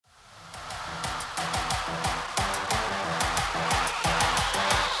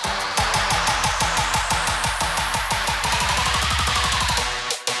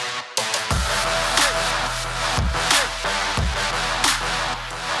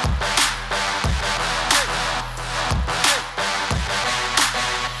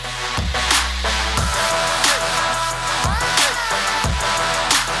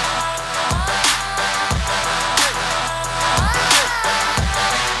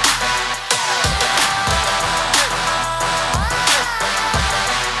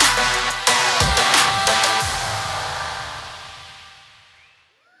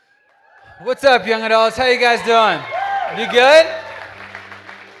What's up, young adults? How you guys doing? You good?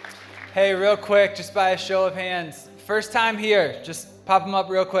 Hey, real quick, just by a show of hands, first time here, just pop them up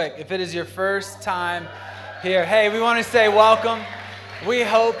real quick. If it is your first time here, hey, we want to say welcome. We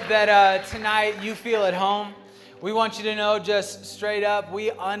hope that tonight you feel at home. We want you to know just straight up, we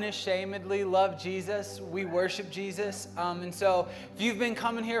unashamedly love Jesus. We worship Jesus. And so if you've been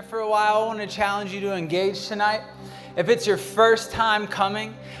coming here for a while, I want to challenge you to engage tonight. If it's your first time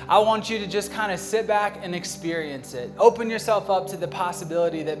coming, I want you to just kind of sit back and experience it. Open yourself up to the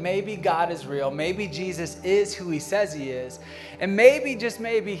possibility that maybe God is real. Maybe Jesus is who he says he is. And maybe, just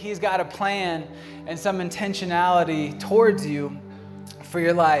maybe, he's got a plan and some intentionality towards you for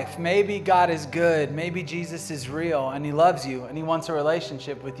your life. Maybe God is good. Maybe Jesus is real and he loves you and he wants a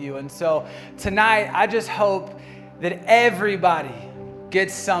relationship with you. And so tonight, I just hope that everybody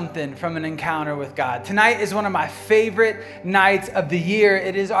gets something from an encounter with God. Tonight is one of my favorite nights of the year.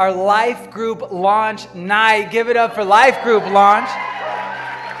 It is our Life Group launch night. Give it up for Life Group launch.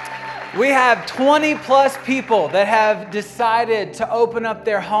 We have 20 plus people that have decided to open up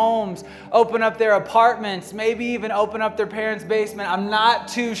their homes, open up their apartments, maybe even open up their parents' basement. I'm not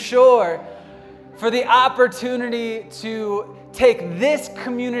too sure, for the opportunity to take this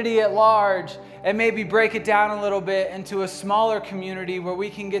community at large and maybe break it down a little bit into a smaller community where we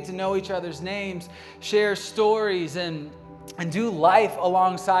can get to know each other's names, share stories, and do life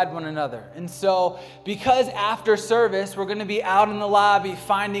alongside one another. And so, because after service, we're going to be out in the lobby,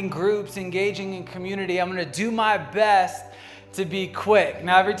 finding groups, engaging in community, I'm going to do my best to be quick.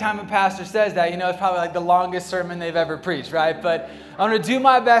 Now, every time a pastor says that, you know, it's probably like the longest sermon they've ever preached, right? But I'm going to do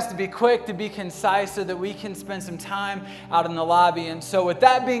my best to be quick, to be concise, so that we can spend some time out in the lobby. And so with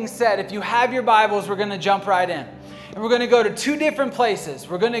that being said, if you have your Bibles, we're going to jump right in. And we're going to go to two different places.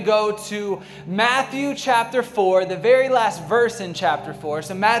 We're going to go to Matthew chapter 4, the very last verse in chapter 4.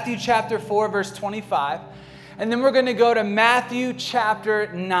 So Matthew chapter 4, verse 25. And then we're going to go to Matthew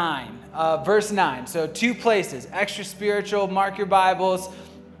chapter 9. Verse 9. So two places, extra spiritual, mark your Bibles.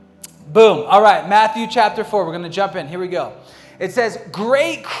 Boom. All right, Matthew chapter 4. We're going to jump in. Here we go. It says,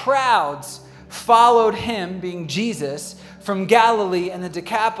 great crowds followed him, being Jesus, from Galilee and the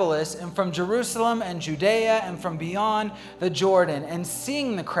Decapolis, and from Jerusalem and Judea, and from beyond the Jordan. And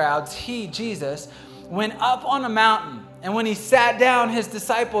seeing the crowds, he, Jesus, went up on a mountain. And when he sat down, his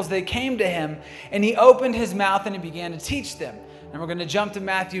disciples, they came to him, and he opened his mouth and he began to teach them. And we're going to jump to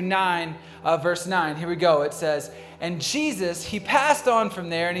Matthew 9, verse 9. Here we go. It says, and Jesus, he passed on from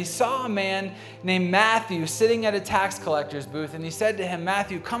there, and he saw a man named Matthew sitting at a tax collector's booth. And he said to him,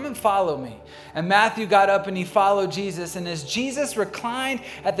 Matthew, come and follow me. And Matthew got up and he followed Jesus. And as Jesus reclined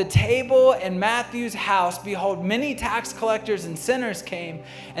at the table in Matthew's house, behold, many tax collectors and sinners came,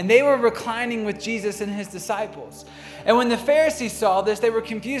 and they were reclining with Jesus and his disciples. And when the Pharisees saw this, they were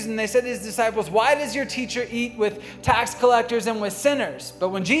confused, and they said to his disciples, why does your teacher eat with tax collectors and with sinners? But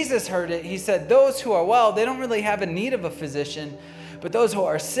when Jesus heard it, he said, those who are well, they don't really have a need of a physician, but those who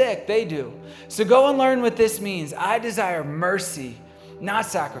are sick, they do. So go and learn what this means. I desire mercy, not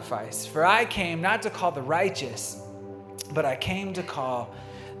sacrifice. For I came not to call the righteous, but I came to call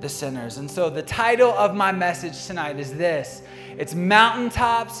the sinners. And so the title of my message tonight is this. It's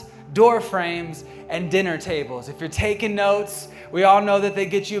Mountaintops, Door Frames, and Dinner Tables. If you're taking notes, we all know that they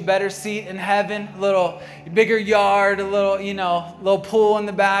get you a better seat in heaven, a little bigger yard, a little, little pool in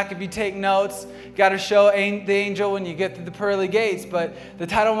the back. If you take notes, you got to show the angel when you get through the pearly gates. But the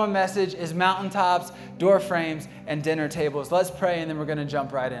title of my message is Mountaintops, Door Frames, and Dinner Tables. Let's pray, and then we're going to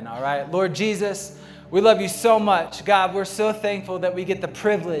jump right in, all right? Lord Jesus, we love you so much. God, we're so thankful that we get the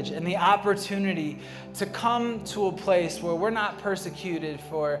privilege and the opportunity to come to a place where we're not persecuted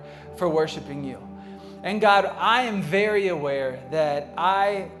for worshiping you. And God, I am very aware that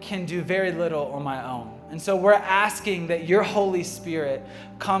I can do very little on my own. And so we're asking that your Holy Spirit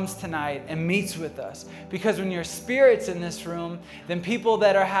comes tonight and meets with us. Because when your Spirit's in this room, then people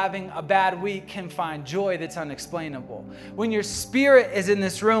that are having a bad week can find joy that's unexplainable. When your Spirit is in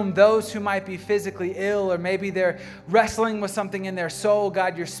this room, those who might be physically ill, or maybe they're wrestling with something in their soul,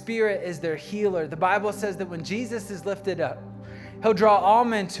 God, your Spirit is their healer. The Bible says that when Jesus is lifted up, he'll draw all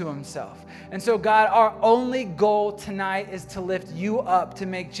men to himself. And so, God, our only goal tonight is to lift you up, to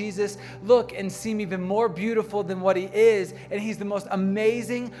make Jesus look and seem even more beautiful than what he is. And he's the most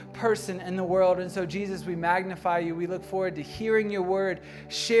amazing person in the world. And so, Jesus, we magnify you. We look forward to hearing your word,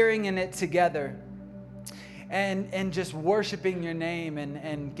 sharing in it together, and just worshiping your name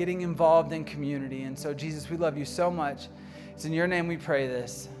and getting involved in community. And so, Jesus, we love you so much. It's in your name we pray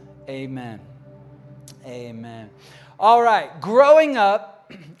this. Amen. Amen. All right. Growing up,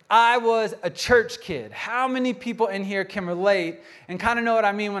 I was a church kid. How many people in here can relate and kind of know what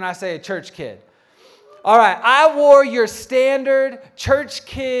I mean when I say a church kid? All right, I wore your standard church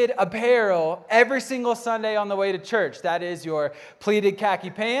kid apparel every single Sunday on the way to church. That is your pleated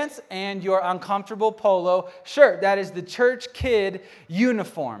khaki pants and your uncomfortable polo shirt. That is the church kid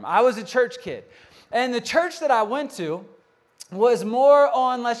uniform. I was a church kid. And the church that I went to was more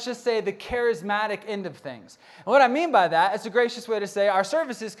on, let's just say, the charismatic end of things. And what I mean by that, it's a gracious way to say our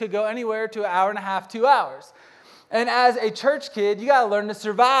services could go anywhere to an hour and a half, 2 hours. And as a church kid, you got to learn to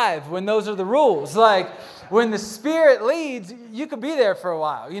survive when those are the rules. Like, when the Spirit leads, you could be there for a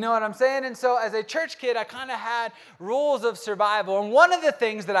while. You know what I'm saying? And so as a church kid, I kind of had rules of survival. And one of the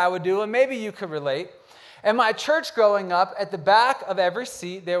things that I would do, and maybe you could relate, in my church growing up, at the back of every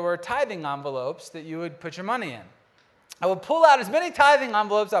seat, there were tithing envelopes that you would put your money in. I would pull out as many tithing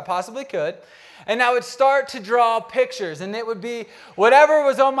envelopes as I possibly could, and I would start to draw pictures, and it would be whatever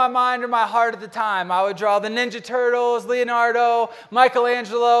was on my mind or my heart at the time. I would draw the Ninja Turtles, Leonardo,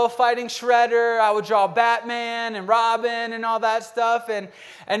 Michelangelo fighting Shredder. I would draw Batman and Robin and all that stuff.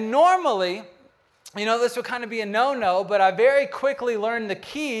 And normally, you know, this would kind of be a no-no, but I very quickly learned the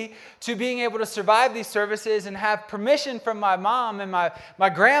key to being able to survive these services and have permission from my mom and my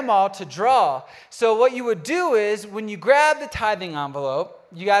grandma to draw. So what you would do is, when you grab the tithing envelope,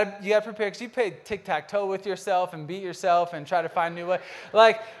 you gotta prepare, because you play tic-tac-toe with yourself and beat yourself and try to find new way.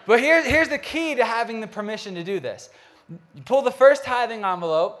 But here's the key to having the permission to do this. You pull the first tithing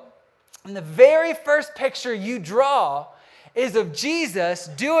envelope, and the very first picture you draw is of Jesus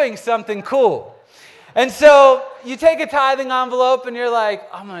doing something cool. And so you take a tithing envelope and you're like,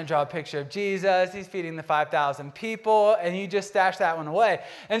 I'm going to draw a picture of Jesus. He's feeding the 5,000 people. And you just stash that one away.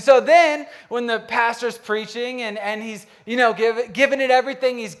 And so then when the pastor's preaching and he's, you know, giving it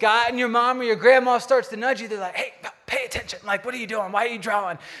everything he's got, and your mom or your grandma starts to nudge you, they're like, hey, pay attention. Like, what are you doing? Why are you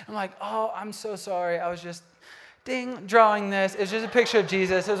drawing? I'm like, oh, I'm so sorry. I was just drawing this. It's just a picture of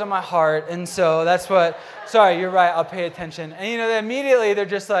Jesus. It was on my heart. And so that's sorry, you're right. I'll pay attention. And, you know, immediately they're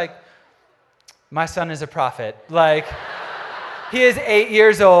just like, my son is a prophet. Like, he is 8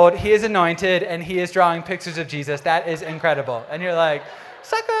 years old, he is anointed, and he is drawing pictures of Jesus. That is incredible. And you're like,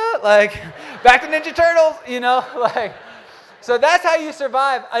 sucker, like, back to Ninja Turtles, you know? Like, so that's how you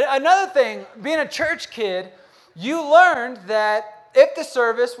survive. Another thing, being a church kid, you learned that if the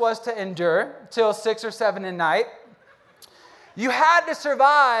service was to endure till 6 or 7 at night, you had to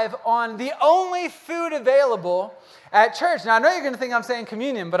survive on the only food available at church. Now, I know you're going to think I'm saying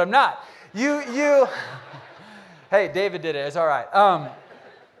communion, but I'm not. Hey, David did it. It's all right.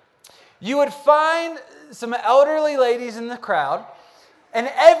 You would find some elderly ladies in the crowd, and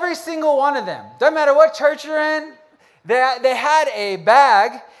every single one of them, doesn't matter what church you're in, they had a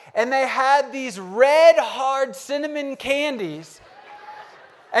bag, and they had these red, hard cinnamon candies,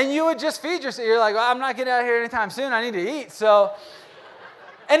 and you would just feed yourself. You're like, well, I'm not getting out of here anytime soon. I need to eat.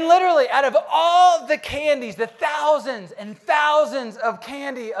 And literally, out of all the candies, the thousands and thousands of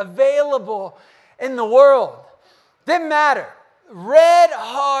candy available in the world, didn't matter. Red,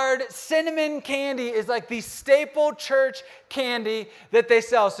 hard cinnamon candy is like the staple church candy that they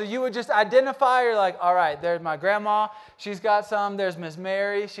sell. So you would just identify, you're like, all right, there's my grandma. She's got some. There's Miss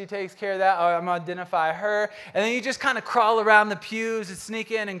Mary. She takes care of that. Oh, I'm going to identify her. And then you just kind of crawl around the pews and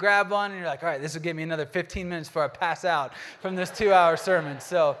sneak in and grab one. And you're like, all right, this will give me another 15 minutes before I pass out from this 2-hour sermon.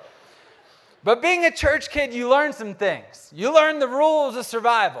 But being a church kid, you learn some things. You learn the rules of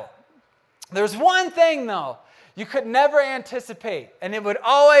survival. There's one thing, though, you could never anticipate, and it would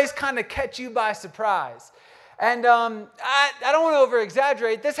always kind of catch you by surprise. And I don't want to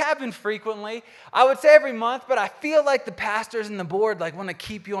over-exaggerate. This happened frequently. I would say every month, but I feel like the pastors and the board want to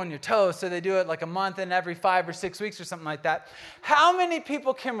keep you on your toes, so they do it like a month and every 5 or 6 weeks or something like that. How many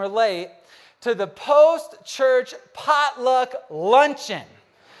people can relate to the post-church potluck luncheon?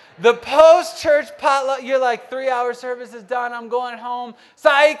 The post-church potluck, you're like, 3-hour service is done, I'm going home.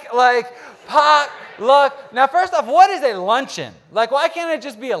 Psych, like, potluck. Now, first off, what is a luncheon? Like, why can't it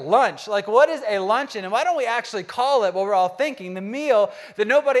just be a lunch? Like, what is a luncheon? And why don't we actually call it what we're all thinking, the meal that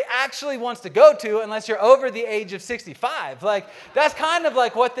nobody actually wants to go to unless you're over the age of 65? Like, that's kind of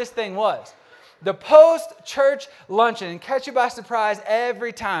like what this thing was. The post-church luncheon, and catch you by surprise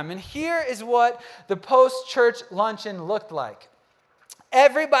every time. And here is what the post-church luncheon looked like.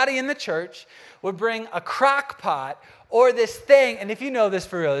 Everybody in the church would bring a crock pot or this thing, and if you know this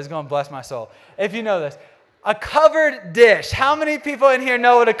for real, this is going to bless my soul. If you know this, a covered dish. How many people in here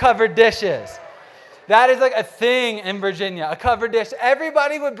know what a covered dish is? That is like a thing in Virginia, a covered dish.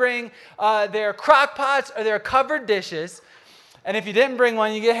 Everybody would bring their crock pots or their covered dishes, and if you didn't bring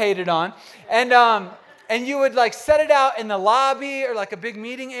one, you get hated on. and you would like set it out in the lobby or like a big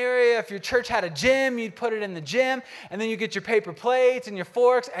meeting area. If your church had a gym, you'd put it in the gym, and then you get your paper plates and your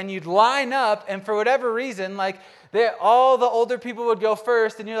forks, and you'd line up, and for whatever reason, like all the older people would go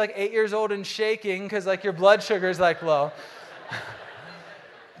first, and you're like 8 years old and shaking because like your blood sugar is like low.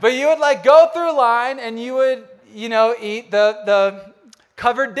 But you would like go through line, and you would, eat the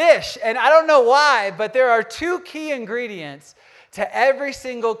covered dish. And I don't know why, but there are 2 key ingredients to every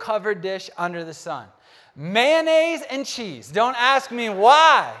single covered dish under the sun: mayonnaise and cheese. Don't ask me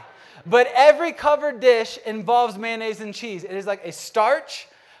why, but every covered dish involves mayonnaise and cheese. It is like a starch,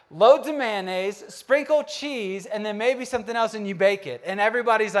 loads of mayonnaise, sprinkle cheese, and then maybe something else, and you bake it. And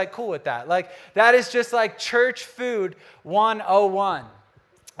everybody's like cool with that. Like that is just like church food 101.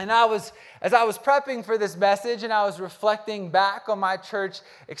 And as I was prepping for this message, and I was reflecting back on my church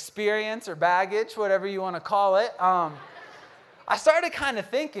experience or baggage, whatever you want to call it, I started kind of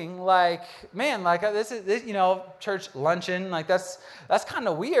thinking like, man, like this is church luncheon, like that's kind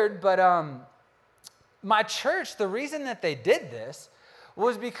of weird. But my church, the reason that they did this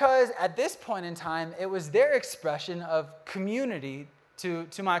was because at this point in time, it was their expression of community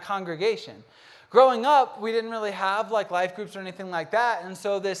to my congregation. Growing up, we didn't really have like life groups or anything like that. And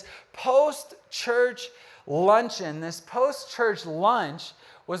so this post-church luncheon, this post-church lunch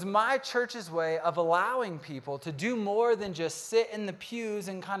was my church's way of allowing people to do more than just sit in the pews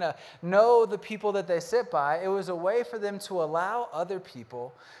and kind of know the people that they sit by. It was a way for them to allow other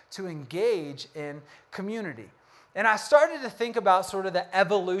people to engage in community. And I started to think about sort of the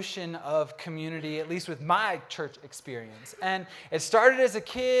evolution of community, at least with my church experience. And it started as a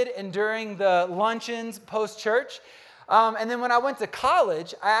kid and during the luncheons post-church. And then when I went to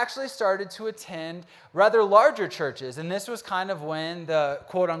college, I actually started to attend rather larger churches. And this was kind of when the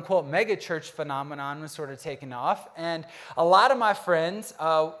quote-unquote mega-church phenomenon was sort of taking off. And a lot of my friends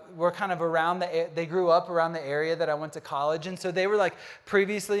were kind of they grew up around the area that I went to college. And so they were like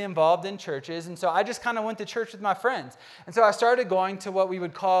previously involved in churches. And so I just kind of went to church with my friends. And so I started going to what we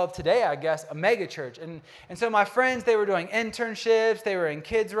would call today, I guess, a mega-church. And so my friends, they were doing internships, they were in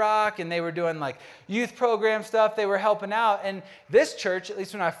Kids Rock, and they were doing like youth program stuff. They were helping out. And this church, at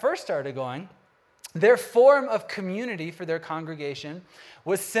least when I first started going, their form of community for their congregation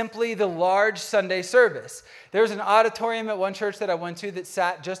was simply the large Sunday service. There was an auditorium at one church that I went to that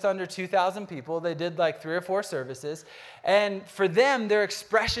sat just under 2,000 people. They did like 3 or 4 services. And for them, their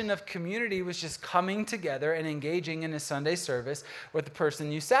expression of community was just coming together and engaging in a Sunday service with the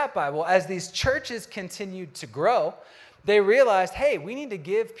person you sat by. Well, as these churches continued to grow, they realized, hey, we need to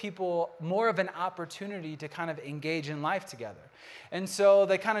give people more of an opportunity to kind of engage in life together. And so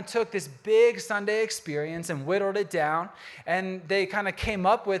they kind of took this big Sunday experience and whittled it down, and they kind of came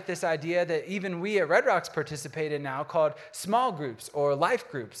up with this idea that even we at Red Rocks participate in now called small groups or life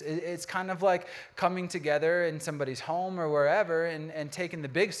groups. It's kind of like coming together in somebody's home or wherever and taking the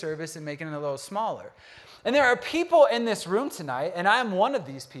big service and making it a little smaller. And there are people in this room tonight, and I'm one of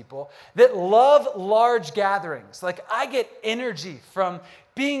these people, that love large gatherings. Like I get energy from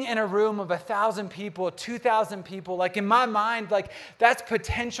being in a room of 1,000 people, 2,000 people. Like in my mind, like that's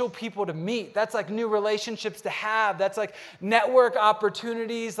potential people to meet. That's like new relationships to have. That's like network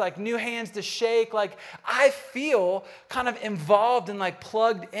opportunities, like new hands to shake. Like I feel kind of involved and like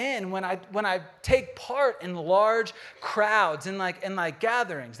plugged in when I take part in large crowds and like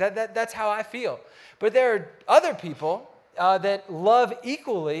gatherings. That's how I feel. But there are other people that love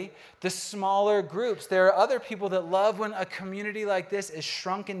equally the smaller groups. There are other people that love when a community like this is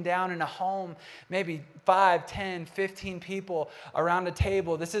shrunken down in a home, maybe 5, 10, 15 people around a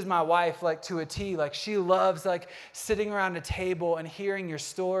table. This is my wife, like to a T. Like she loves like sitting around a table and hearing your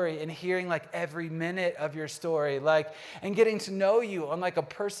story and hearing like every minute of your story, like and getting to know you on like a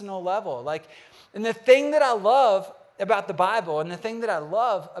personal level. Like, and the thing that I love about the Bible and the thing that I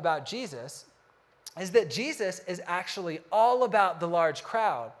love about Jesus is that Jesus is actually all about the large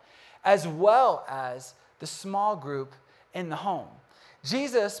crowd as well as the small group in the home.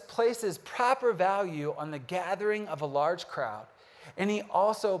 Jesus places proper value on the gathering of a large crowd, and he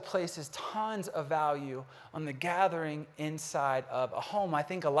also places tons of value on the gathering inside of a home. I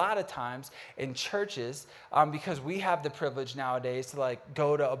think a lot of times in churches, because we have the privilege nowadays to like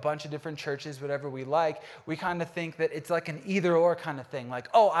go to a bunch of different churches, whatever we like, we kind of think that it's like an either or kind of thing. Like,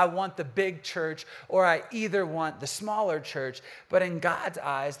 oh, I want the big church or I either want the smaller church. But in God's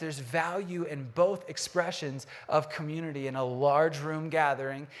eyes, there's value in both expressions of community, in a large room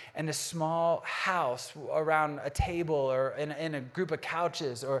gathering and a small house around a table or in a group of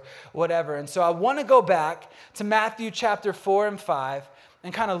couches or whatever. And so I want to go back to Matthew chapter 4 and 5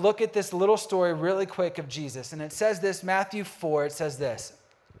 and kind of look at this little story really quick of Jesus. And it says this, Matthew 4, it says this.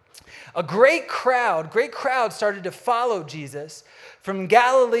 A great crowd started to follow Jesus from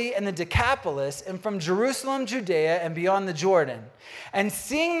Galilee and the Decapolis and from Jerusalem, Judea, and beyond the Jordan. And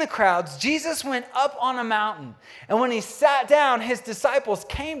seeing the crowds, Jesus went up on a mountain. And when he sat down, his disciples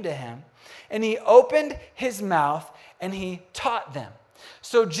came to him, and he opened his mouth and he taught them.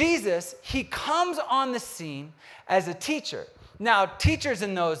 So Jesus, he comes on the scene as a teacher. Now, teachers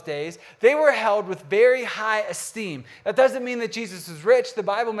in those days, they were held with very high esteem. That doesn't mean that Jesus was rich. The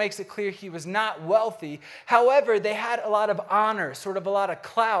Bible makes it clear he was not wealthy. However, they had a lot of honor, sort of a lot of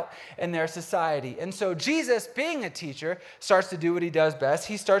clout in their society. And so Jesus, being a teacher, starts to do what he does best.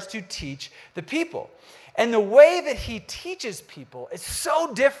 He starts to teach the people. And the way that he teaches people is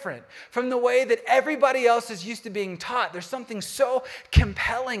so different from the way that everybody else is used to being taught. There's something so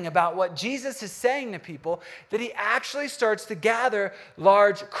compelling about what Jesus is saying to people that he actually starts to gather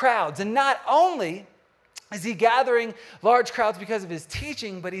large crowds. And not only is he gathering large crowds because of his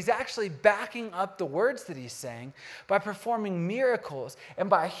teaching, but he's actually backing up the words that he's saying by performing miracles and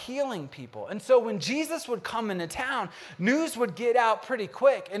by healing people. And so when Jesus would come into town, news would get out pretty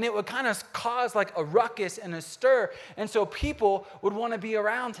quick, and it would kind of cause like a ruckus and a stir. And so people would want to be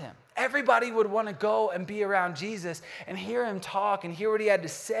around him. Everybody would want to go and be around Jesus and hear him talk and hear what he had to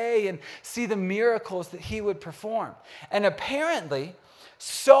say and see the miracles that he would perform. And apparently,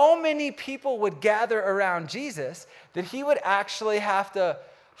 so many people would gather around Jesus that he would actually have to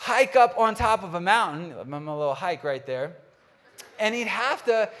hike up on top of a mountain. I'm a little hike right there. And he'd have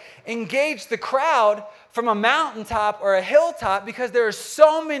to engage the crowd from a mountaintop or a hilltop because there are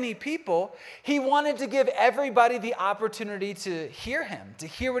so many people. He wanted to give everybody the opportunity to hear him, to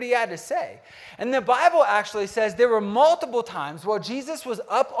hear what he had to say. And the Bible actually says there were multiple times while Jesus was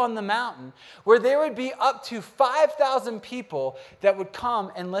up on the mountain where there would be up to 5,000 people that would come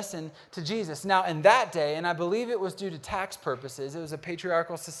and listen to Jesus. Now, in that day, and I believe it was due to tax purposes, it was a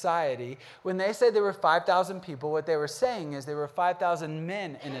patriarchal society, when they said there were 5,000 people, what they were saying is there were 5,000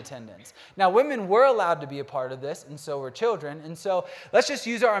 men in attendance. Now, women were allowed to be a part of this, and so were children. And so let's just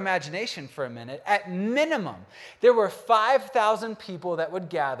use our imagination for a minute. At minimum, there were 5,000 people that would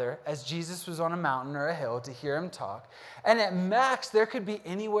gather as Jesus was on a mountain or a hill to hear him talk. And at max, there could be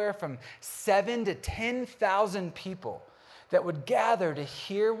anywhere from 7,000 to 10,000 people that would gather to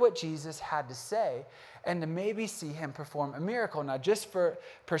hear what Jesus had to say and to maybe see him perform a miracle. Now, just for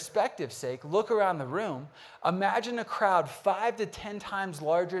perspective's sake, look around the room. Imagine a crowd 5 to 10 times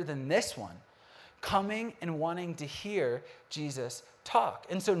larger than this one coming and wanting to hear Jesus talk.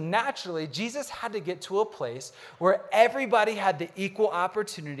 And so naturally, Jesus had to get to a place where everybody had the equal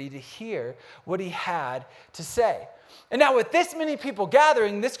opportunity to hear what he had to say. And now with this many people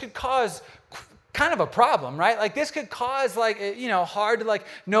gathering, this could cause kind of a problem, right? Like this could cause hard to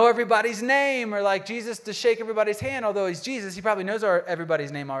know everybody's name or Jesus to shake everybody's hand. Although he's Jesus, he probably knows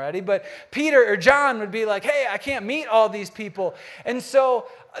everybody's name already. But Peter or John would be like, hey, I can't meet all these people. And so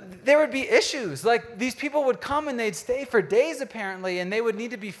there would be issues. Like these people would come and they'd stay for days apparently, and they would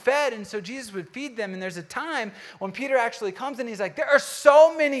need to be fed. And so Jesus would feed them. And there's a time when Peter actually comes and he's like, there are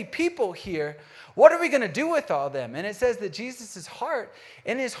so many people here. What are we going to do with all them? And it says that Jesus' heart,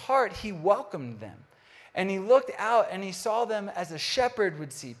 in his heart, he welcomed them. And he looked out and he saw them as a shepherd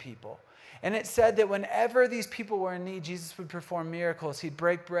would see people. And it said that whenever these people were in need, Jesus would perform miracles. He'd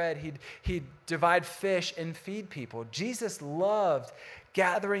break bread. He'd divide fish and feed people. Jesus loved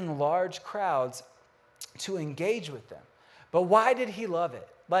gathering large crowds to engage with them. But why did he love it?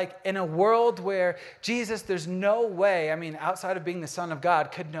 Like in a world where Jesus, there's no way, outside of being the Son of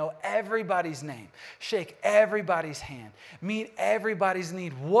God, could know everybody's name, shake everybody's hand, meet everybody's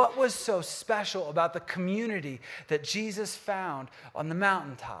need. What was so special about the community that Jesus found on the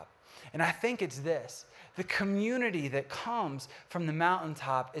mountaintop? And I think it's this. The community that comes from the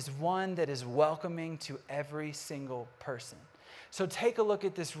mountaintop is one that is welcoming to every single person. So take a look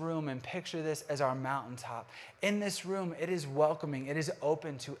at this room and picture this as our mountaintop. In this room, it is welcoming. It is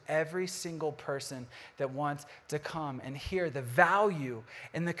open to every single person that wants to come and hear. The value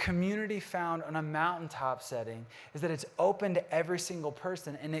in the community found on a mountaintop setting is that it's open to every single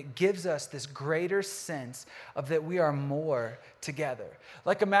person, and it gives us this greater sense of that we are more together.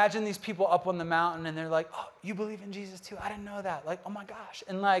 Like imagine these people up on the mountain and they're like, oh, you believe in Jesus too? I didn't know that. Like, oh my gosh.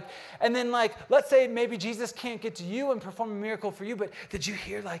 And then let's say maybe Jesus can't get to you and perform a miracle for you, but did you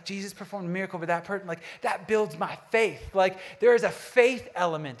hear Jesus performed a miracle for that person? That builds my faith. There is a faith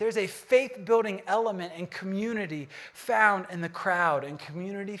element. There's a faith building element in community found in the crowd and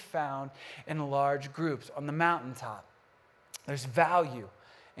community found in large groups on the mountaintop. There's value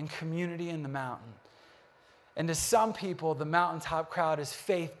in community in the mountain. And to some people, the mountaintop crowd is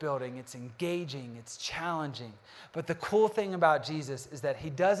faith building, it's engaging, it's challenging. But the cool thing about Jesus is that he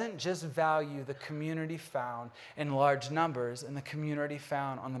doesn't just value the community found in large numbers and the community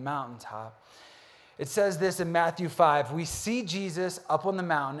found on the mountaintop. It says this in Matthew 5, we see Jesus up on the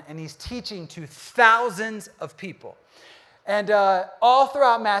mountain and he's teaching to thousands of people. And all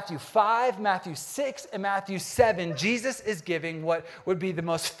throughout Matthew 5, Matthew 6, and Matthew 7, Jesus is giving what would be the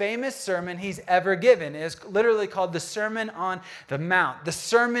most famous sermon he's ever given. It is literally called the Sermon on the Mount, the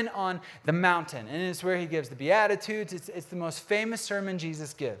Sermon on the Mountain. And it's where he gives the Beatitudes. It's the most famous sermon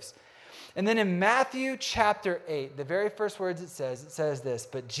Jesus gives. And then in Matthew chapter 8, the very first words it says this,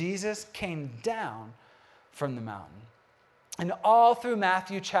 but Jesus came down from the mountain. And all through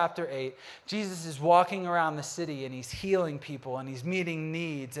Matthew chapter 8, Jesus is walking around the city and he's healing people and he's meeting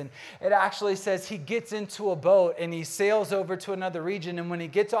needs. And it actually says he gets into a boat and he sails over to another region. And when he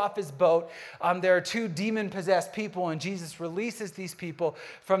gets off his boat, there are 2 demon-possessed people and Jesus releases these people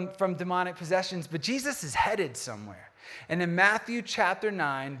from demonic possessions. But Jesus is headed somewhere. And in Matthew chapter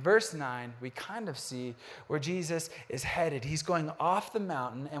 9, verse 9, we kind of see where Jesus is headed. He's going off the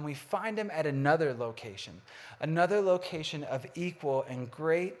mountain, and we find him at another location of equal and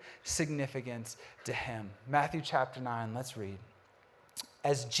great significance to him. Matthew chapter 9, let's read.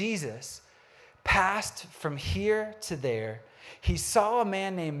 As Jesus passed from here to there, he saw a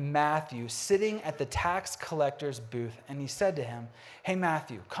man named Matthew sitting at the tax collector's booth, and he said to him, "Hey,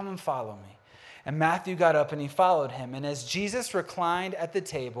 Matthew, come and follow me." And Matthew got up and he followed him. And as Jesus reclined at the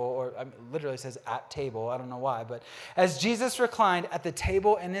table, or literally says at table, I don't know why, but as Jesus reclined at the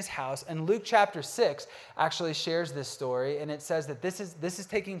table in his house, and Luke chapter 6 actually shares this story, and it says that this is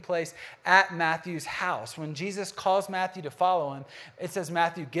taking place at Matthew's house. When Jesus calls Matthew to follow him, it says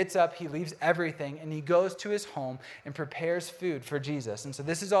Matthew gets up, he leaves everything, and he goes to his home and prepares food for Jesus. And so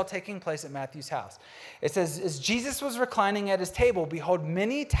this is all taking place at Matthew's house. It says, as Jesus was reclining at his table, behold,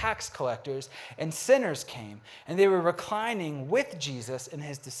 many tax collectors and sinners came, and they were reclining with Jesus and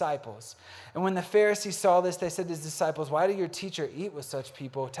his disciples. And when the Pharisees saw this, they said to his disciples, "Why do your teacher eat with such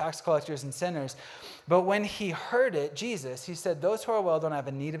people, tax collectors and sinners?" But when he heard it, Jesus, he said, "Those who are well don't have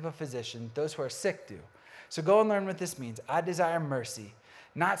a need of a physician, those who are sick do. So go and learn what this means. I desire mercy,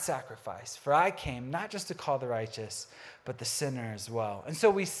 not sacrifice, for I came not just to call the righteous, but the sinner as well." And so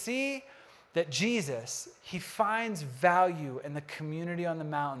we see that Jesus, he finds value in the community on the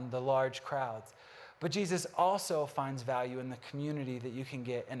mountain, the large crowds. But Jesus also finds value in the community that you can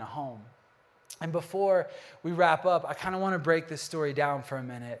get in a home. And before we wrap up, I kind of want to break this story down for a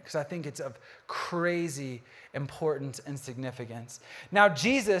minute because I think it's of crazy importance and significance. Now,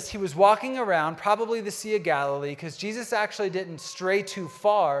 Jesus, he was walking around probably the Sea of Galilee because Jesus actually didn't stray too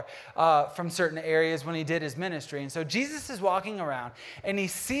far from certain areas when he did his ministry. And so Jesus is walking around and he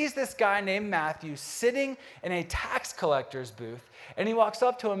sees this guy named Matthew sitting in a tax collector's booth. And he walks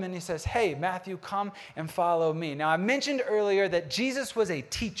up to him and he says, "Hey, Matthew, come and follow me." Now, I mentioned earlier that Jesus was a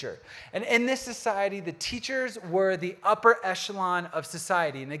teacher. And in this society, the teachers were the upper echelon of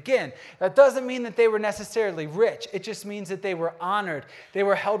society. And again, that doesn't mean that they were necessarily rich. It just means that they were honored. They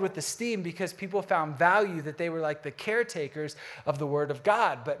were held with esteem because people found value, that they were like the caretakers of the Word of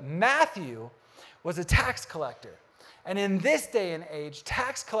God. But Matthew was a tax collector. And in this day and age,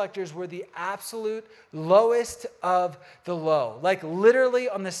 tax collectors were the absolute lowest of the low. Like literally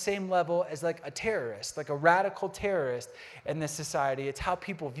on the same level as like a terrorist, like a radical terrorist in this society. It's how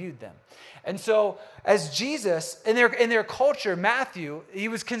people viewed them. And so as Jesus, in their culture, Matthew, he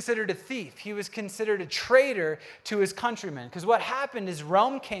was considered a thief. He was considered a traitor to his countrymen. Because what happened is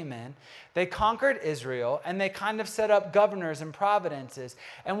Rome came in, they conquered Israel, and they kind of set up governors and providences.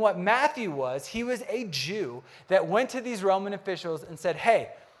 And what Matthew was, he was a Jew that went to these Roman officials and said, "Hey,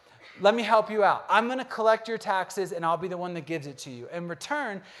 let me help you out. I'm going to collect your taxes and I'll be the one that gives it to you. In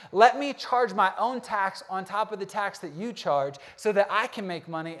return, let me charge my own tax on top of the tax that you charge so that I can make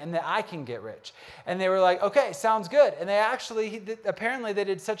money and that I can get rich." And they were like, "Okay, sounds good." And they actually, apparently they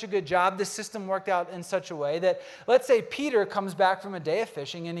did such a good job. The system worked out in such a way that, let's say Peter comes back from a day of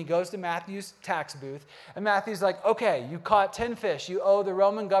fishing and he goes to Matthew's tax booth. And Matthew's like, "Okay, you caught 10 fish. You owe the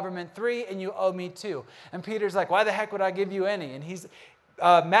Roman government 3 and you owe me 2. And Peter's like, "Why the heck would I give you any?" And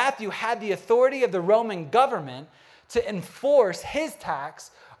Matthew had the authority of the Roman government to enforce his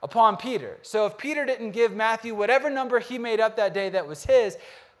tax upon Peter. So if Peter didn't give Matthew whatever number he made up that day that was his,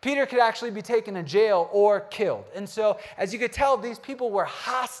 Peter could actually be taken to jail or killed. And so, as you could tell, these people were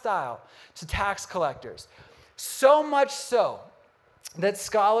hostile to tax collectors. So much so that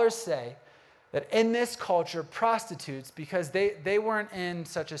scholars say that in this culture, prostitutes, because they weren't in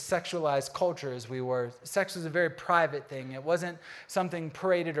such a sexualized culture as we were. Sex was a very private thing. It wasn't something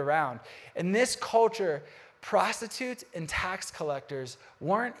paraded around. In this culture, prostitutes and tax collectors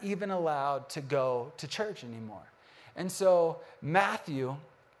weren't even allowed to go to church anymore. And so Matthew,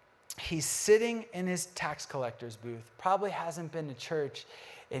 he's sitting in his tax collector's booth, probably hasn't been to church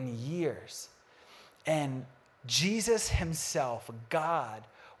in years. And Jesus himself, God,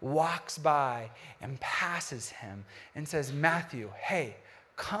 walks by and passes him and says, Matthew, hey,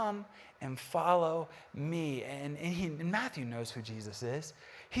 come and follow me. And Matthew knows who Jesus is.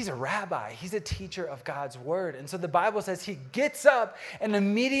 He's a rabbi. He's a teacher of God's word. And so the Bible says he gets up and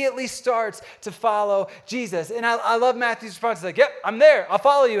immediately starts to follow Jesus. And I love Matthew's response. He's like, yep, I'm there. I'll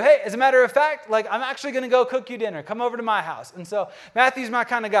follow you. Hey, as a matter of fact, like, I'm actually going to go cook you dinner. Come over to my house. And so Matthew's my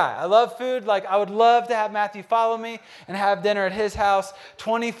kind of guy. I love food. Like, I would love to have Matthew follow me and have dinner at his house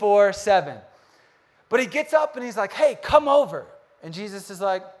 24/7. But he gets up and he's like, hey, come over. And Jesus is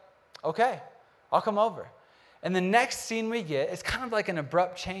like, okay, I'll come over. And the next scene we get, it's kind of like an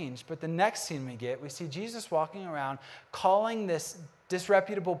abrupt change, but the next scene we get, we see Jesus walking around calling this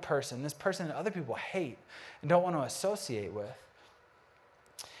disreputable person, this person that other people hate and don't want to associate with.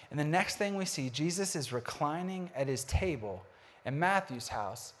 And the next thing we see, Jesus is reclining at his table in Matthew's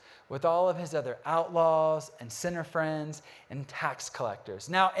house with all of his other outlaws and sinner friends and tax collectors.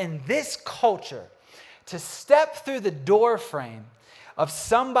 Now, in this culture, to step through the door frame of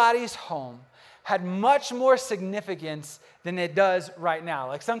somebody's home had much more significance than it does right now.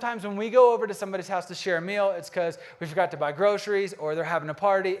 Like sometimes when we go over to somebody's house to share a meal, it's because we forgot to buy groceries or they're having a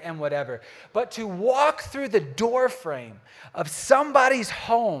party and whatever. But to walk through the door frame of somebody's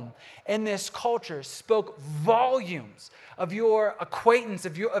home in this culture spoke volumes of your acquaintance,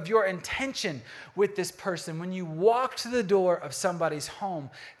 of your intention with this person. When you walk to the door of somebody's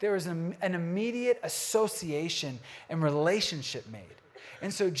home, there is an immediate association and relationship made.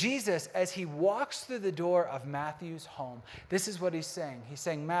 And so Jesus, as he walks through the door of Matthew's home, this is what he's saying. He's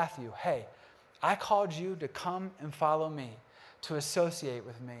saying, Matthew, hey, I called you to come and follow me, to associate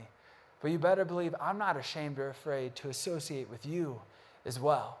with me. But you better believe I'm not ashamed or afraid to associate with you as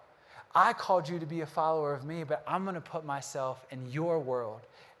well. I called you to be a follower of me, but I'm going to put myself in your world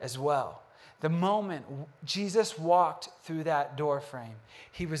as well. The moment Jesus walked through that door frame,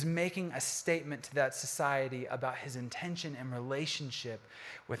 he was making a statement to that society about his intention and relationship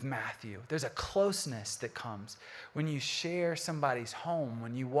with Matthew. There's a closeness that comes when you share somebody's home,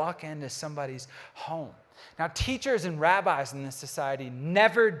 when you walk into somebody's home. Now, teachers and rabbis in this society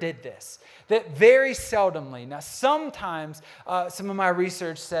never did this. That very seldomly. Now, sometimes some of my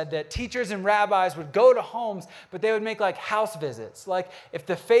research said that teachers and rabbis would go to homes, but they would make like house visits. Like if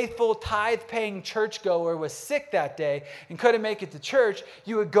the faithful tithe-paying churchgoer was sick that day and couldn't make it to church,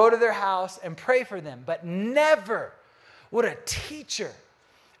 you would go to their house and pray for them. But never would a teacher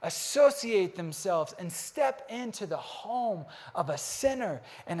associate themselves and step into the home of a sinner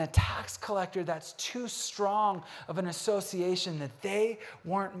and a tax collector that's too strong of an association that they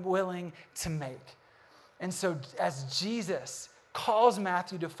weren't willing to make. And so as Jesus calls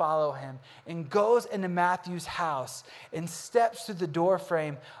Matthew to follow him and goes into Matthew's house and steps through the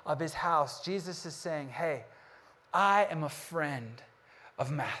doorframe of his house, Jesus is saying, hey, I am a friend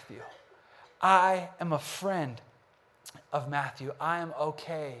of Matthew. I am a friend of Matthew. I am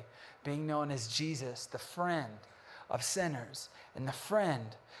okay being known as Jesus, the friend of sinners and the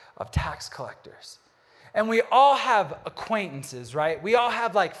friend of tax collectors. And we all have acquaintances, right? We all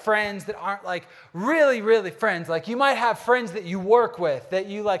have like friends that aren't like really, really friends. Like you might have friends that you work with that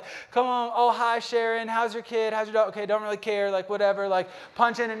you like, come on, oh, hi, Sharon, how's your kid? How's your dog? Okay, don't really care, like whatever, like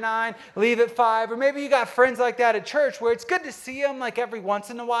punch in at 9, leave at 5. Or maybe you got friends like that at church where it's good to see them like every once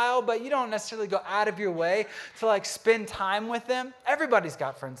in a while, but you don't necessarily go out of your way to like spend time with them. Everybody's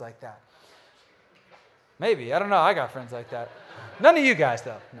got friends like that. Maybe, I don't know, I got friends like that. None of you guys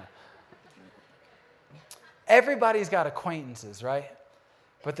though, no. Everybody's got acquaintances, right?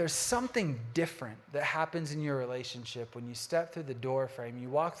 But there's something different that happens in your relationship when you step through the door frame, you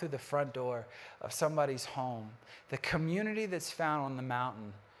walk through the front door of somebody's home. The community that's found on the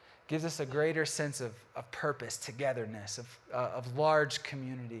mountain gives us a greater sense of purpose, togetherness, of large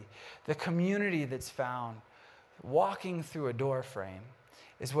community. The community that's found walking through a door frame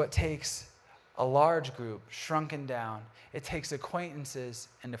is what takes a large group shrunken down. It takes acquaintances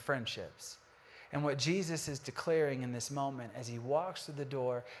into friendships. And what Jesus is declaring in this moment as he walks through the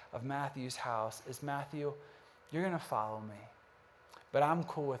door of Matthew's house is, Matthew, you're going to follow me, but I'm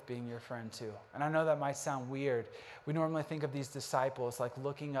cool with being your friend too. And I know that might sound weird. We normally think of these disciples like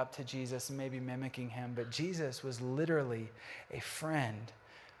looking up to Jesus and maybe mimicking him, but Jesus was literally a friend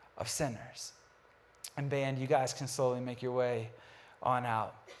of sinners. And band, you guys can slowly make your way on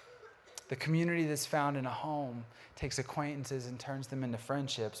out. The community that's found in a home takes acquaintances and turns them into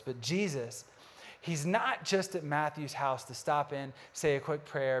friendships, but Jesus, He's not just at Matthew's house to stop in, say a quick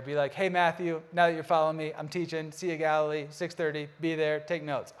prayer, be like, hey, Matthew, now that you're following me, I'm teaching, see you Galilee, 6:30, be there, take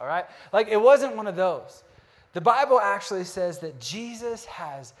notes, all right? Like, it wasn't one of those. The Bible actually says that Jesus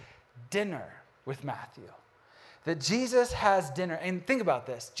has dinner with Matthew. That Jesus has dinner. And think about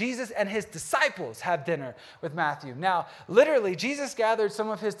this. Jesus and his disciples have dinner with Matthew. Now, literally, Jesus gathered some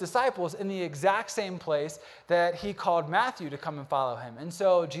of his disciples in the exact same place that he called Matthew to come and follow him. And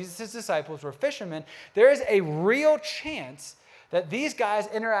so Jesus' disciples were fishermen. There is a real chance that these guys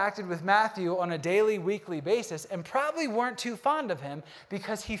interacted with Matthew on a daily, weekly basis and probably weren't too fond of him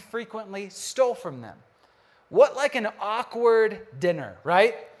because he frequently stole from them. What like an awkward dinner,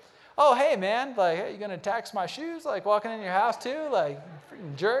 right? Oh, hey, man, like, hey, you going to tax my shoes, like, walking in your house, too? Like,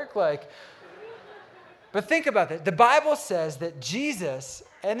 freaking jerk, like. But think about that. The Bible says that Jesus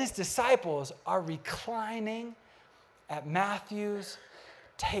and his disciples are reclining at Matthew's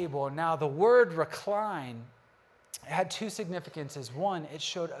table. Now, the word recline had two significances. One, it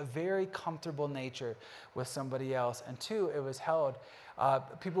showed a very comfortable nature with somebody else. And two, it was held,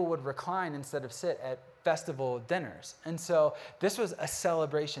 people would recline instead of sit at festival dinners. And so this was a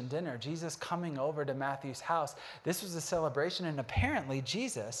celebration dinner. Jesus coming over to Matthew's house, this was a celebration, and apparently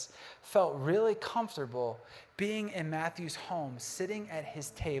Jesus felt really comfortable being in Matthew's home, sitting at his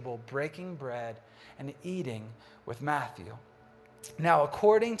table, breaking bread and eating with Matthew. Now,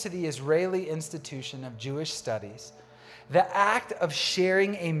 according to the Israeli Institution of Jewish Studies, the act of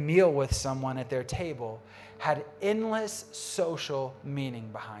sharing a meal with someone at their table had endless social meaning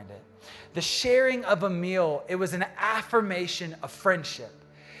behind it. The sharing of a meal, it was an affirmation of friendship.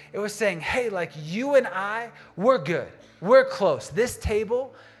 It was saying, hey, like you and I, we're good. We're close. This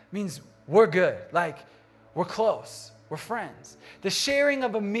table means we're good. Like we're close. We're friends. The sharing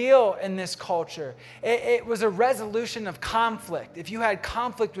of a meal in this culture, it was a resolution of conflict. If you had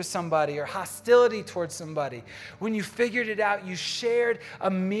conflict with somebody or hostility towards somebody, when you figured it out, you shared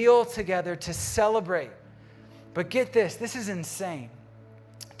a meal together to celebrate. But get this, this is insane.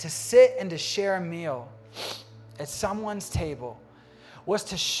 To sit and to share a meal at someone's table was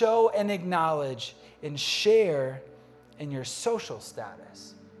to show and acknowledge and share in your social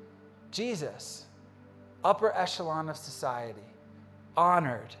status. Jesus, upper echelon of society,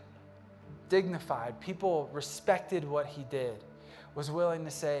 honored, dignified, people respected what he did, was willing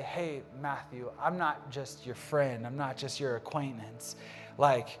to say, hey, Matthew, I'm not just your friend, I'm not just your acquaintance.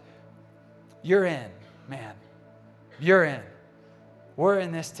 Like, you're in, man. You're in. We're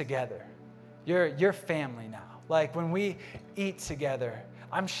in this together. You're family now. Like when we eat together,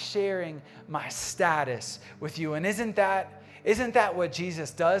 I'm sharing my status with you. And isn't that what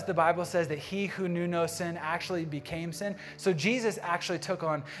Jesus does? The Bible says that he who knew no sin actually became sin. So Jesus actually took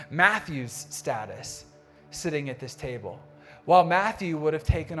on Matthew's status sitting at this table, while Matthew would have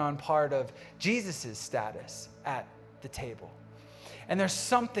taken on part of Jesus' status at the table. And there's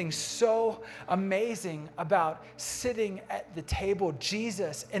something so amazing about sitting at the table.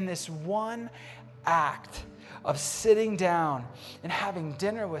 Jesus, in this one act of sitting down and having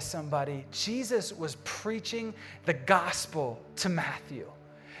dinner with somebody, Jesus was preaching the gospel to Matthew.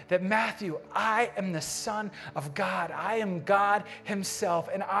 That Matthew, I am the Son of God. I am God himself,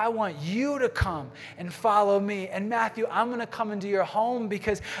 and I want you to come and follow me. And Matthew, I'm going to come into your home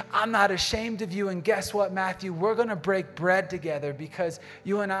because I'm not ashamed of you. And guess what, Matthew? We're going to break bread together because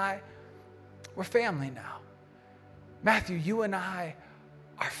you and I, we're family now. Matthew, you and I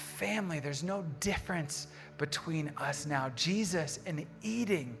are family. There's no difference between us now. Jesus, in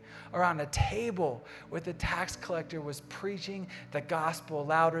eating around a table with the tax collector, was preaching the gospel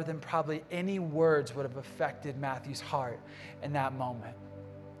louder than probably any words would have affected Matthew's heart in that moment.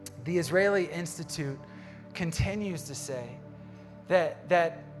 The Israeli Institute continues to say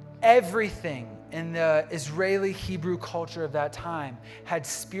that everything in the Israeli Hebrew culture of that time had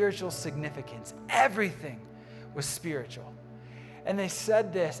spiritual significance. Everything was spiritual. And they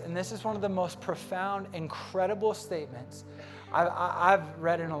said this, and this is one of the most profound, incredible statements I've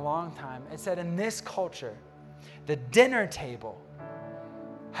read in a long time. It said, in this culture, the dinner table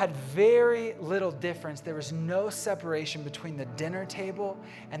had very little difference. There was no separation between the dinner table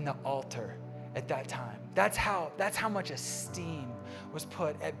and the altar at that time. That's how much esteem was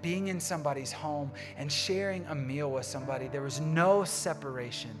put at being in somebody's home and sharing a meal with somebody. There was no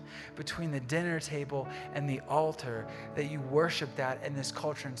separation between the dinner table and the altar, that you worshiped that in this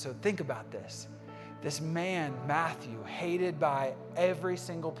culture. And so think about this. This man, Matthew, hated by every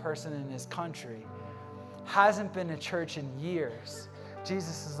single person in his country, hasn't been to church in years.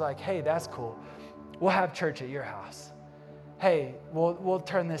 Jesus is like, hey, that's cool. We'll have church at your house. Hey, we'll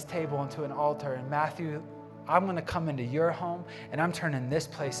turn this table into an altar. And Matthew I'm going to come into your home and I'm turning this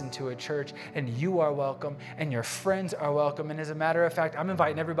place into a church, and you are welcome and your friends are welcome. And as a matter of fact, I'm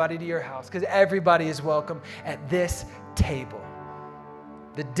inviting everybody to your house because everybody is welcome at this table.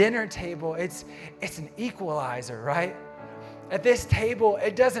 The dinner table, it's an equalizer, right? At this table,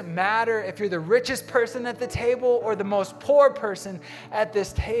 it doesn't matter if you're the richest person at the table or the most poor person at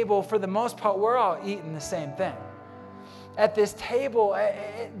this table. For the most part, we're all eating the same thing. At this table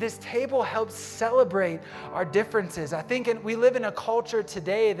helps celebrate our differences. I think we live in a culture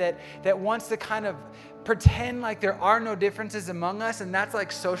today that wants to kind of pretend like there are no differences among us, and that's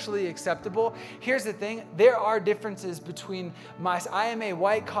like socially acceptable. Here's the thing. There are differences between I am a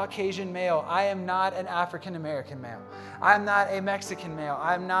white Caucasian male. I am not an African American male. I'm not a Mexican male.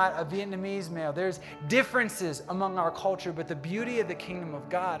 I'm not a Vietnamese male. There's differences among our culture, but the beauty of the kingdom of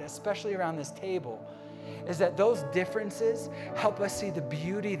God, especially around this table, is that those differences help us see the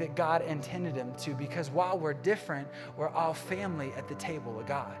beauty that God intended them to, because while we're different, we're all family at the table of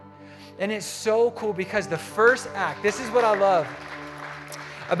God. And it's so cool because the first act, this is what I love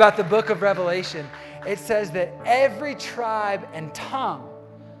about the book of Revelation. It says that every tribe and tongue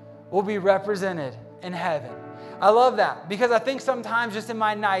will be represented in heaven. I love that because I think sometimes, just in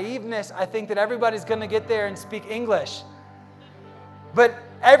my naiveness, I think that everybody's going to get there and speak English. But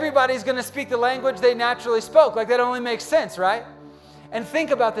everybody's going to speak the language they naturally spoke. Like, that only makes sense, right? And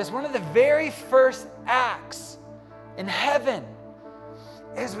think about this. One of the very first acts in heaven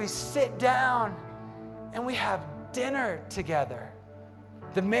is we sit down and we have dinner together.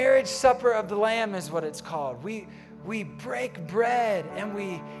 The marriage supper of the Lamb is what it's called. We break bread and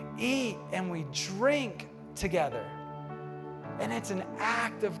we eat and we drink together. And it's an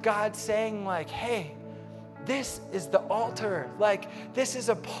act of God saying, like, hey, this is the altar. Like, this is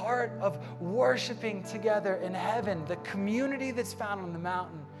a part of worshiping together in heaven. The community that's found on the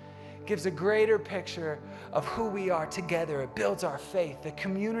mountain gives a greater picture of who we are together. It builds our faith. The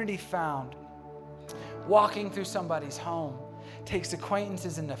community found walking through somebody's home takes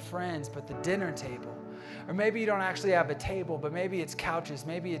acquaintances into friends, but the dinner table, or maybe you don't actually have a table, but maybe it's couches,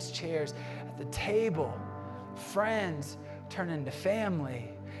 maybe it's chairs. At the table, friends turn into family,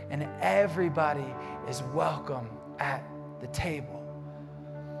 and everybody is welcome at the table.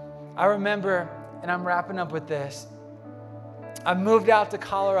 I remember, and I'm wrapping up with this, I moved out to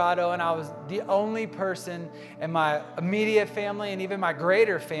Colorado, and I was the only person in my immediate family and even my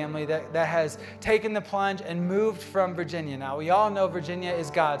greater family that has taken the plunge and moved from Virginia. Now, we all know Virginia is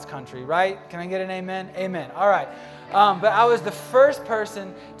God's country, right? Can I get an amen? Amen. All right. But I was the first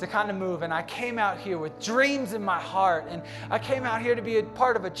person to kind of move, and I came out here with dreams in my heart, and I came out here to be a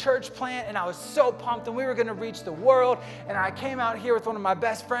part of a church plant, and I was so pumped, and we were going to reach the world, and I came out here with one of my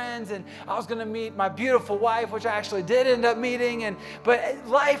best friends, and I was going to meet my beautiful wife, which I actually did end up meeting, but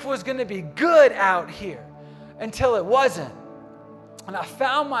life was going to be good out here until it wasn't. And I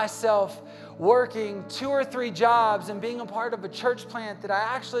found myself working 2 or 3 jobs and being a part of a church plant that I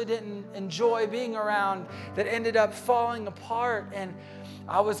actually didn't enjoy being around, that ended up falling apart. And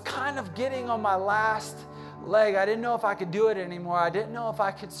I was kind of getting on my last leg. I didn't know if I could do it anymore. I didn't know if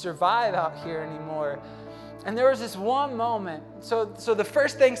I could survive out here anymore. And there was this one moment. So the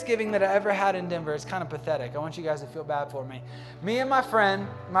first Thanksgiving that I ever had in Denver is kind of pathetic. I want you guys to feel bad for me. Me and my friend,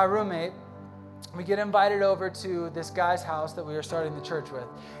 my roommate, we get invited over to this guy's house that we were starting the church with.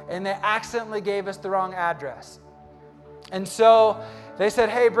 And they accidentally gave us the wrong address. And so they said,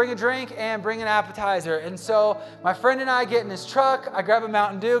 hey, bring a drink and bring an appetizer. And so my friend and I get in his truck. I grab a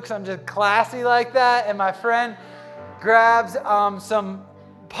Mountain Dew because I'm just classy like that. And my friend grabs some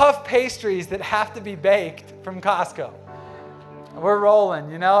puff pastries that have to be baked from Costco. We're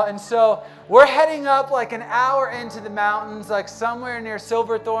rolling, And so we're heading up like an hour into the mountains, like somewhere near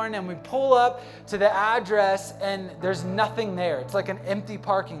Silverthorne, and we pull up to the address and there's nothing there. It's like an empty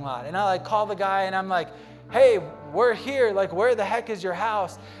parking lot. And I call the guy and I'm like, hey, we're here. Like, where the heck is your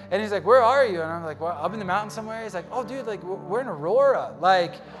house? And he's like, where are you? And I'm like, well, up in the mountains somewhere. He's like, oh, dude, like we're in Aurora.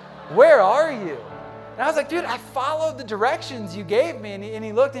 Like, where are you? And I was like, dude, I followed the directions you gave me. And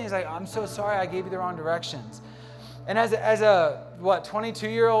he looked and he's like, I'm so sorry I gave you the wrong directions. And as a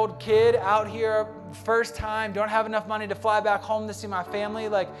 22-year-old kid out here, first time, don't have enough money to fly back home to see my family,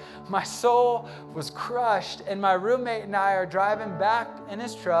 like my soul was crushed. And my roommate and I are driving back in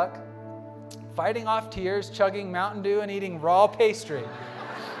his truck, fighting off tears, chugging Mountain Dew and eating raw pastry.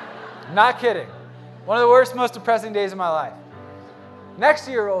 Not kidding. One of the worst, most depressing days of my life. Next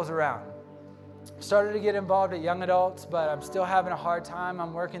year rolls around. Started to get involved at young adults, but I'm still having a hard time.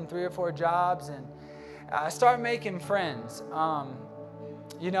 I'm working 3 or 4 jobs, and I start making friends.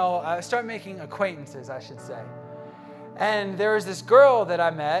 I start making acquaintances, I should say. And there was this girl that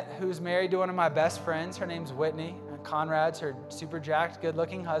I met who's married to one of my best friends. Her name's Whitney. Conrad's her super jacked,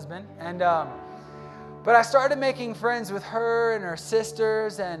 good-looking husband. And but I started making friends with her and her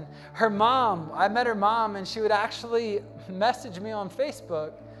sisters and her mom. I met her mom, and she would actually message me on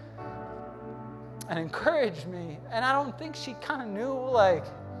Facebook and encourage me. And I don't think she kind of knew like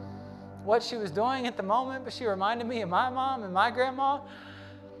what she was doing at the moment, but she reminded me of my mom and my grandma.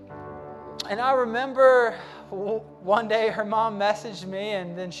 And I remember one day her mom messaged me,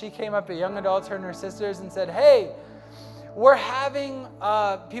 and then she came up at Young Adults, her and her sisters, and said, "Hey, we're having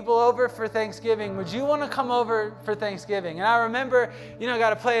people over for Thanksgiving. Would you want to come over for Thanksgiving?" And I remember, got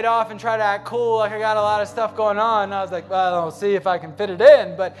to play it off and try to act cool like I got a lot of stuff going on. And I was like, well, I'll see if I can fit it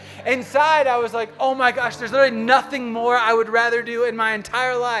in. But inside, I was like, oh my gosh, there's literally nothing more I would rather do in my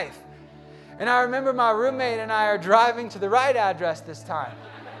entire life. And I remember my roommate and I are driving to the right address this time.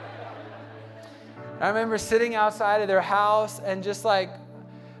 I remember sitting outside of their house and just like,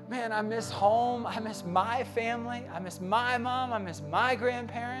 man, I miss home. I miss my family. I miss my mom. I miss my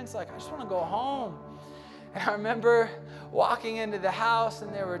grandparents. Like, I just want to go home. And I remember walking into the house,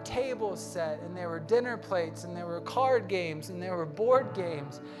 and there were tables set, and there were dinner plates, and there were card games, and there were board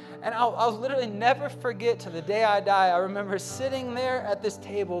games. And I'll literally never forget to the day I die. I remember sitting there at this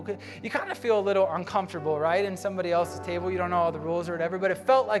table. You kind of feel a little uncomfortable, right? In somebody else's table. You don't know all the rules or whatever, but it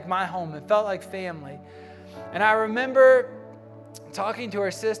felt like my home. It felt like family. And I remember talking to her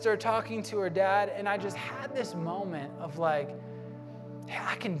sister, talking to her dad, and I just had this moment of like, hey,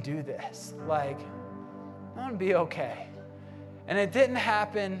 I can do this. Like, I'm going to be okay. And it didn't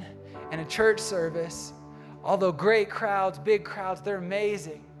happen in a church service, although great crowds, big crowds, they're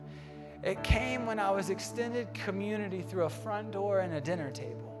amazing. It came when I was extended community through a front door and a dinner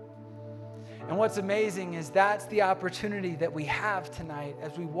table. And what's amazing is that's the opportunity that we have tonight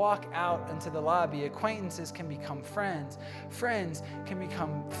as we walk out into the lobby. Acquaintances can become friends. Friends can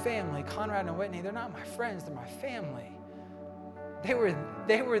become family. Conrad and Whitney, they're not my friends, they're my family.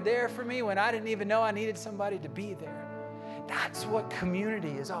 They were there for me when I didn't even know I needed somebody to be there. That's what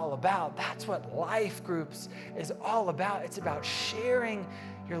community is all about. That's what life groups is all about. It's about sharing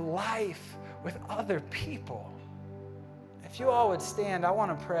your life with other people. If you all would stand, I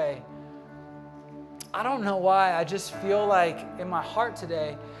want to pray. I don't know why, I just feel like in my heart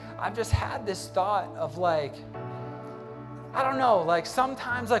today, I've just had this thought of like, I don't know, like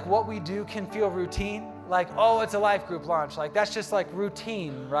sometimes like what we do can feel routine. Like, oh, it's a life group launch. Like that's just like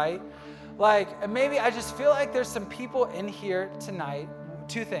routine, right? Like maybe I just feel like there's some people in here tonight,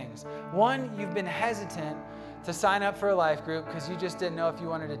 two things. One, you've been hesitant to sign up for a life group because you just didn't know if you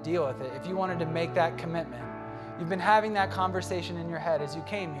wanted to deal with it, if you wanted to make that commitment. You've been having that conversation in your head as you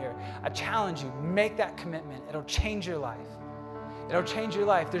came here. I challenge you, make that commitment. It'll change your life. It'll change your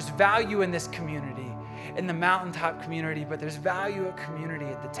life. There's value in this community, in the mountaintop community, but there's value at community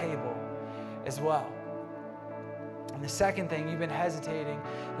at the table as well. And the second thing, you've been hesitating.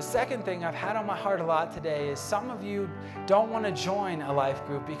 The second thing I've had on my heart a lot today is some of you don't want to join a life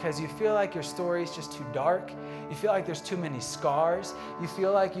group because you feel like your story is just too dark. You feel like there's too many scars. You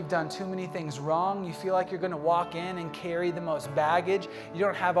feel like you've done too many things wrong. You feel like you're going to walk in and carry the most baggage. You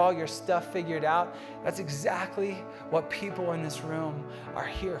don't have all your stuff figured out. That's exactly what people in this room are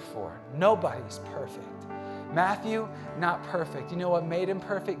here for. Nobody's perfect. Matthew, not perfect. You know what made him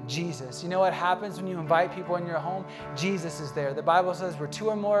perfect? Jesus. You know what happens when you invite people in your home? Jesus is there. The Bible says where two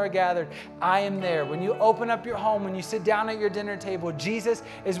or more are gathered, I am there. When you open up your home, when you sit down at your dinner table, Jesus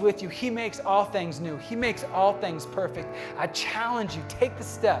is with you. He makes all things new. He makes all things perfect. I challenge you, take the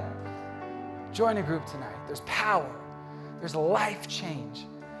step. Join a group tonight. There's power. There's life change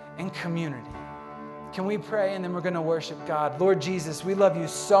in community. Can we pray and then we're going to worship God? Lord Jesus, we love you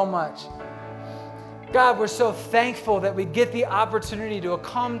so much. God, we're so thankful that we get the opportunity to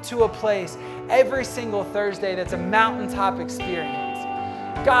come to a place every single Thursday that's a mountaintop experience.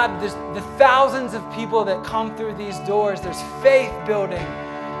 God, there's the thousands of people that come through these doors. There's faith building.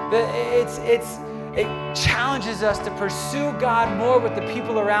 It challenges us to pursue God more with the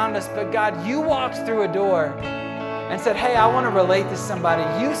people around us. But God, you walked through a door and said, hey, I want to relate to somebody.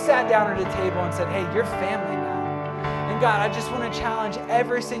 You sat down at a table and said, hey, you're family now. God, I just want to challenge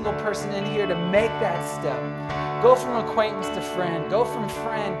every single person in here to make that step. Go from acquaintance to friend. Go from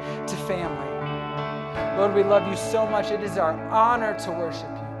friend to family. Lord, we love you so much. It is our honor to worship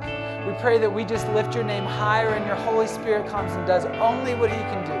you. We pray that we just lift your name higher and your Holy Spirit comes and does only what he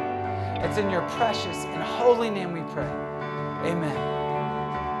can do. It's in your precious and holy name we pray. Amen.